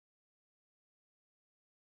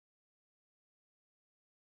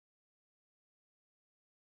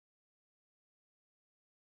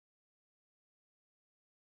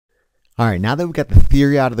All right, now that we've got the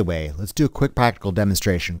theory out of the way, let's do a quick practical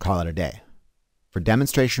demonstration and call it a day. For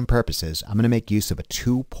demonstration purposes, I'm going to make use of a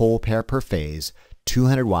 2-pole pair per phase,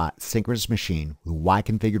 200-watt synchronous machine with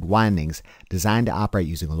Y-configured windings designed to operate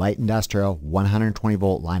using light industrial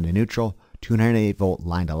 120-volt line to neutral, 208-volt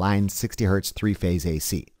line to line, 60 Hz 3-phase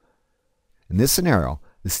AC. In this scenario,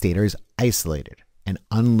 the stator is isolated and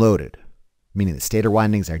unloaded, meaning the stator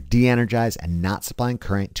windings are de-energized and not supplying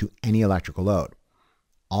current to any electrical load.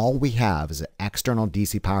 All we have is an external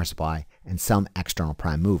DC power supply and some external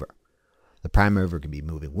prime mover. The prime mover can be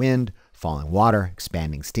moving wind, falling water,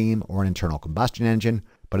 expanding steam, or an internal combustion engine,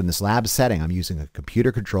 but in this lab setting, I'm using a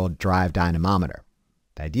computer-controlled drive dynamometer.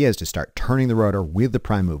 The idea is to start turning the rotor with the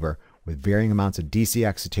prime mover with varying amounts of DC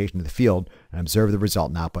excitation to the field and observe the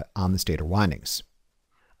resultant output on the stator windings.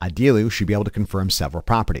 Ideally, we should be able to confirm several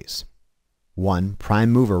properties. 1. Prime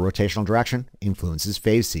mover rotational direction influences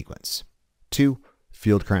phase sequence. 2.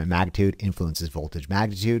 Field current magnitude influences voltage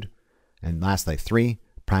magnitude. And lastly, 3.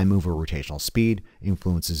 Prime mover rotational speed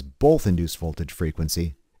influences both induced voltage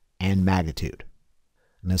frequency and magnitude.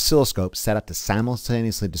 An oscilloscope set up to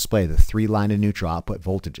simultaneously display the 3 line to neutral output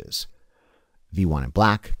voltages. V1 in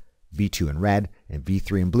black, V2 in red, and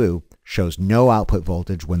V3 in blue shows no output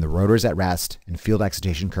voltage when the rotor is at rest and field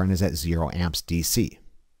excitation current is at 0 amps DC.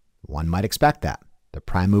 One might expect that. The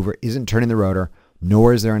prime mover isn't turning the rotor,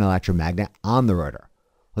 nor is there an electromagnet on the rotor.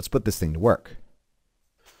 Let's put this thing to work.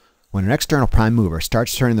 When an external prime mover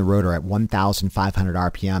starts turning the rotor at 1,500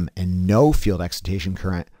 RPM and no field excitation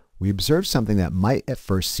current, we observe something that might at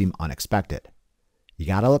first seem unexpected. You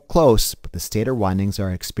gotta look close, but the stator windings are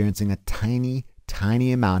experiencing a tiny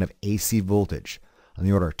amount of AC voltage on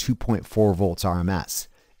the order of 2.4 volts RMS,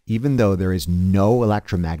 even though there is no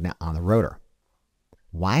electromagnet on the rotor.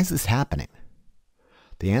 Why is this happening?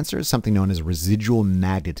 The answer is something known as residual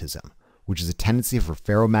magnetism, which is a tendency for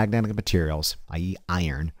ferromagnetic materials, i.e.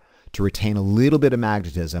 iron, to retain a little bit of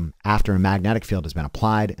magnetism after a magnetic field has been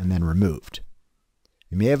applied and then removed.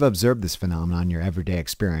 You may have observed this phenomenon in your everyday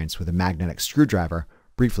experience with a magnetic screwdriver,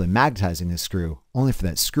 briefly magnetizing the screw only for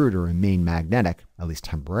that screw to remain magnetic, at least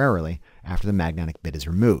temporarily, after the magnetic bit is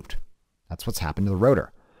removed. That's what's happened to the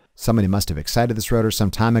rotor. Somebody must have excited this rotor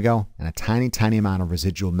some time ago, and a tiny amount of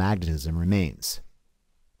residual magnetism remains.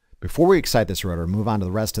 Before we excite this rotor and move on to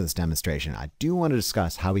the rest of this demonstration, I do want to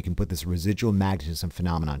discuss how we can put this residual magnetism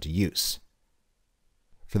phenomenon to use.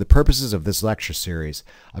 For the purposes of this lecture series,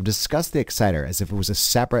 I've discussed the exciter as if it was a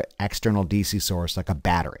separate external DC source like a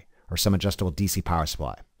battery or some adjustable DC power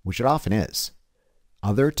supply, which it often is.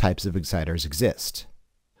 Other types of exciters exist.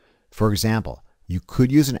 For example, you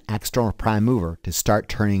could use an external prime mover to start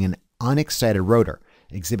turning an unexcited rotor,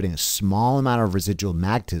 exhibiting a small amount of residual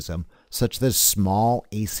magnetism such that a small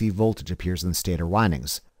AC voltage appears in the stator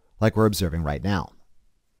windings, like we're observing right now.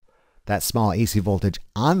 That small AC voltage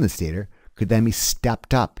on the stator could then be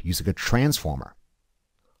stepped up using a transformer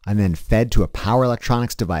and then fed to a power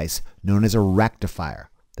electronics device known as a rectifier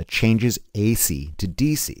that changes AC to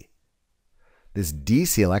DC. This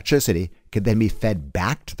DC electricity could then be fed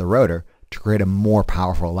back to the rotor to create a more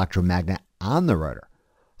powerful electromagnet on the rotor,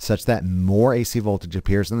 such that more AC voltage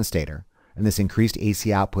appears in the stator, and this increased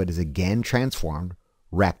AC output is again transformed,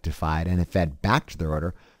 rectified, and fed back to the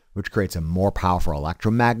rotor, which creates a more powerful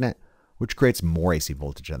electromagnet, which creates more AC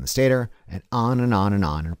voltage on the stator, and on and on and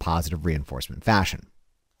on in a positive reinforcement fashion.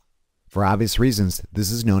 For obvious reasons, this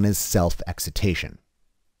is known as self-excitation.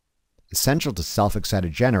 Essential to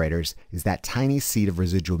self-excited generators is that tiny seed of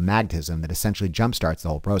residual magnetism that essentially jumpstarts the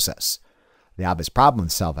whole process. The obvious problem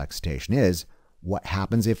with self-excitation is, what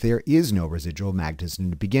happens if there is no residual magnetism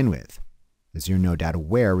to begin with? As you're no doubt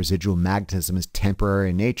aware, residual magnetism is temporary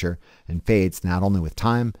in nature and fades not only with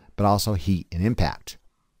time, but also heat and impact.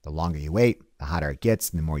 The longer you wait, the hotter it gets,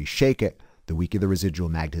 and the more you shake it, the weaker the residual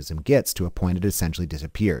magnetism gets to a point it essentially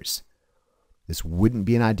disappears. This wouldn't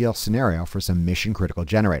be an ideal scenario for some mission-critical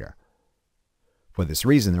generator. For this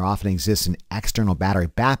reason, there often exists an external battery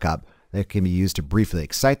backup that can be used to briefly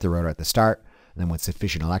excite the rotor at the start, and then when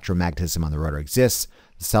sufficient electromagnetism on the rotor exists,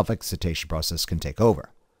 the self-excitation process can take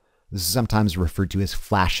over. This is sometimes referred to as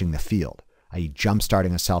flashing the field, i.e.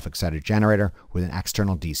 jump-starting a self-excited generator with an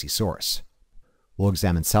external DC source. We'll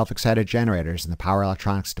examine self-excited generators and the power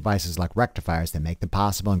electronics devices like rectifiers that make them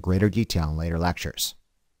possible in greater detail in later lectures.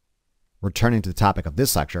 Returning to the topic of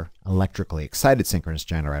this lecture, electrically excited synchronous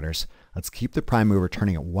generators, let's keep the prime mover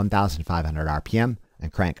turning at 1,500 RPM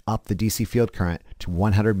and crank up the DC field current to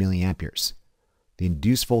 100 milliamperes. The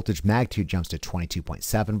induced voltage magnitude jumps to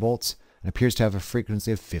 22.7 volts and appears to have a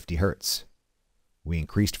frequency of 50 Hz. We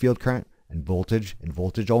increased field current and voltage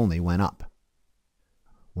only went up.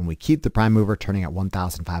 When we keep the prime mover turning at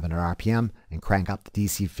 1,500 RPM and crank up the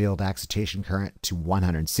DC field excitation current to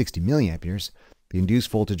 160 milliamperes, the induced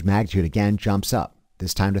voltage magnitude again jumps up,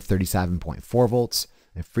 this time to 37.4 volts,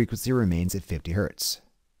 and frequency remains at 50 Hz.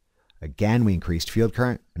 Again, we increased field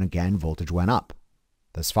current, and again voltage went up.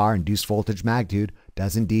 Thus far, induced voltage magnitude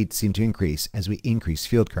does indeed seem to increase as we increase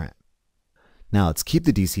field current. Now let's keep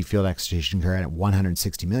the DC field excitation current at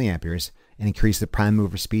 160 milliamperes and increase the prime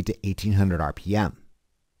mover speed to 1800 RPM.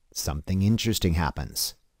 Something interesting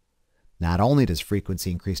happens. Not only does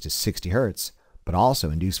frequency increase to 60 Hz, but also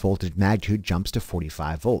induced voltage magnitude jumps to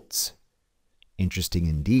 45 volts. Interesting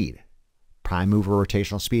indeed. Prime mover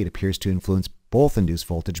rotational speed appears to influence both induced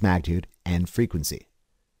voltage magnitude and frequency.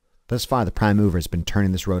 Thus far, the prime mover has been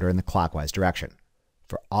turning this rotor in the clockwise direction.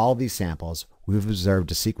 For all these samples, we've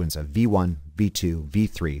observed a sequence of V1, V2,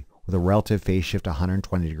 V3 with a relative phase shift of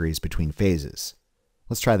 120 degrees between phases.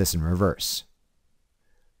 Let's try this in reverse.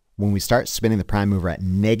 When we start spinning the prime mover at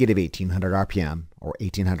negative 1800 RPM or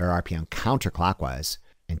 1800 RPM counterclockwise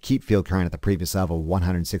and keep field current at the previous level of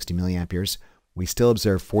 160 milliamperes, we still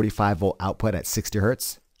observe 45 volt output at 60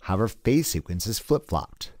 Hz. However, phase sequence is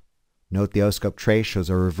flip-flopped. Note the oscilloscope tray shows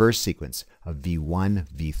a reverse sequence of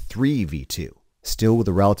V1, V3, V2, still with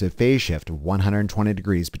a relative phase shift of 120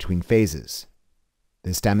 degrees between phases.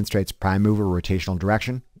 This demonstrates prime mover rotational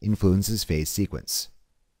direction influences phase sequence.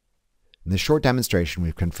 In this short demonstration,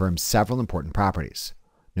 we've confirmed several important properties.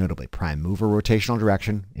 Notably, prime mover rotational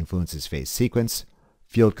direction influences phase sequence,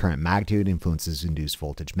 field current magnitude influences induced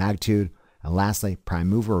voltage magnitude, and lastly, prime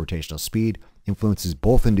mover rotational speed influences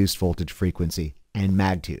both induced voltage frequency and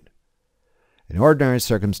magnitude. In ordinary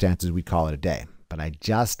circumstances, we'd call it a day, but I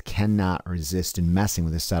just cannot resist in messing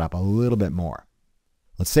with this setup a little bit more.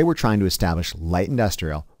 Let's say we're trying to establish light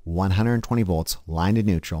industrial, 120 volts line to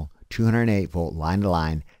neutral, 208 volt line to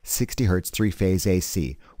line, 60 Hz 3-phase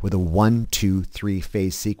AC with a 1-2-3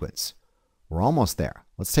 phase sequence. We're almost there.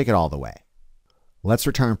 Let's take it all the way. Let's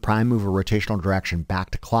return prime mover rotational direction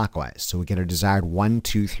back to clockwise so we get our desired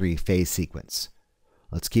 1-2-3 phase sequence.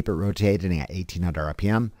 Let's keep it rotating at 1800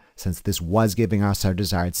 RPM since this was giving us our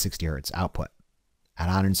desired 60 Hz output. At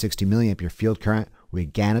 160 milliampere field current, we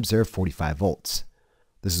again observe 45 volts.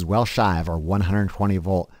 This is well shy of our 120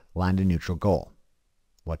 volt line to neutral goal.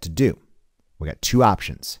 What to do? We got two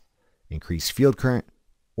options: increase field current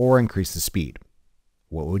or increase the speed.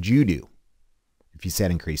 What would you do? If you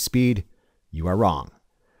said increase speed, you are wrong.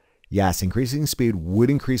 Yes, increasing speed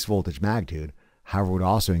would increase voltage magnitude, however, it would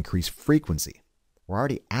also increase frequency. We're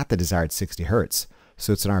already at the desired 60 Hz,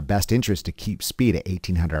 so it's in our best interest to keep speed at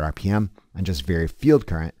 1800 RPM and just vary field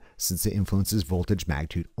current since it influences voltage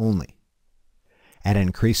magnitude only. At an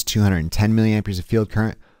increased 210 milliamperes of field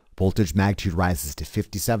current, voltage magnitude rises to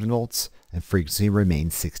 57 volts and frequency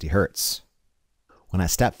remains 60 Hz. When I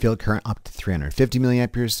step field current up to 350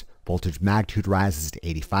 milliamperes, voltage magnitude rises to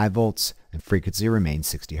 85 volts and frequency remains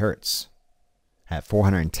 60 Hz. At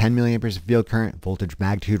 410 milliamperes of field current, voltage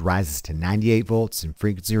magnitude rises to 98 volts and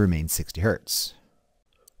frequency remains 60 Hz.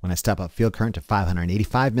 When I step up field current to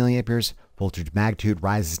 585 milliamperes, voltage magnitude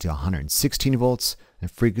rises to 116 volts and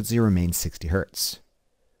frequency remains 60 Hz.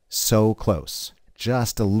 So close.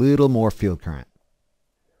 Just a little more field current.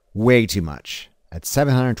 Way too much. At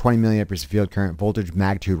 720 milliamperes of field current, voltage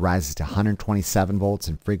magnitude rises to 127 volts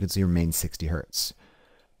and frequency remains 60 Hz.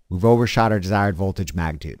 We've overshot our desired voltage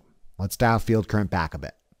magnitude. Let's dial field current back a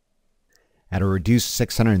bit. At a reduced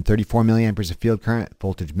 634 milliamperes of field current,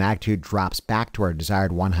 voltage magnitude drops back to our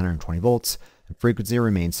desired 120 volts and frequency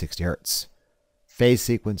remains 60 Hz. Phase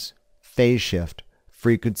sequence, phase shift,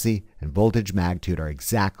 frequency, and voltage magnitude are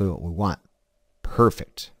exactly what we want.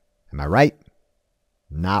 Perfect. Am I right?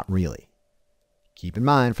 Not really. Keep in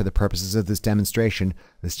mind, for the purposes of this demonstration,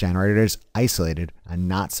 this generator is isolated and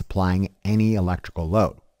not supplying any electrical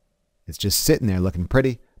load. It's just sitting there looking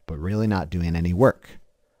pretty, but really not doing any work.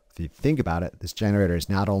 If you think about it, this generator is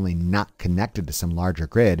not only not connected to some larger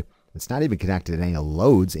grid, it's not even connected to any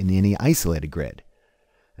loads in any isolated grid.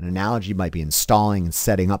 An analogy might be installing and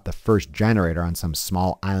setting up the first generator on some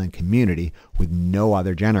small island community with no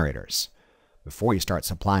other generators. Before you start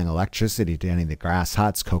supplying electricity to any of the grass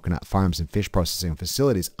huts, coconut farms, and fish processing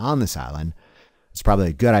facilities on this island, it's probably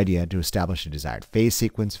a good idea to establish a desired phase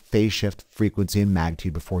sequence, phase shift, frequency, and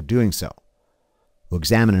magnitude before doing so. We'll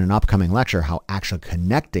examine in an upcoming lecture how actually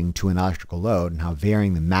connecting to an electrical load and how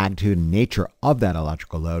varying the magnitude and nature of that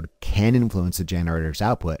electrical load can influence the generator's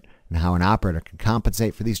output and how an operator can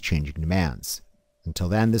compensate for these changing demands. Until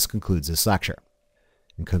then, this concludes this lecture.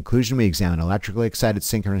 In conclusion, we examine electrically excited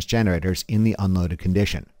synchronous generators in the unloaded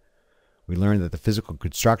condition. We learned that the physical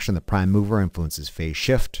construction of the prime mover influences phase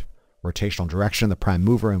shift, Rotational direction of the prime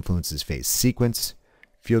mover influences phase sequence.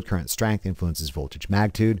 Field current strength influences voltage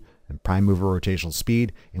magnitude. And prime mover rotational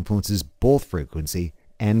speed influences both frequency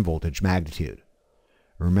and voltage magnitude.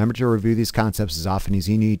 Remember to review these concepts as often as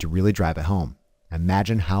you need to really drive it home.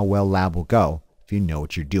 Imagine how well lab will go if you know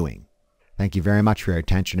what you're doing. Thank you very much for your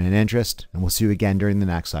attention and interest, and we'll see you again during the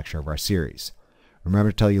next lecture of our series.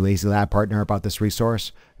 Remember to tell your Lazy Lab partner about this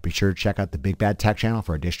resource. Be sure to check out the Big Bad Tech channel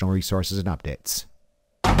for additional resources and updates.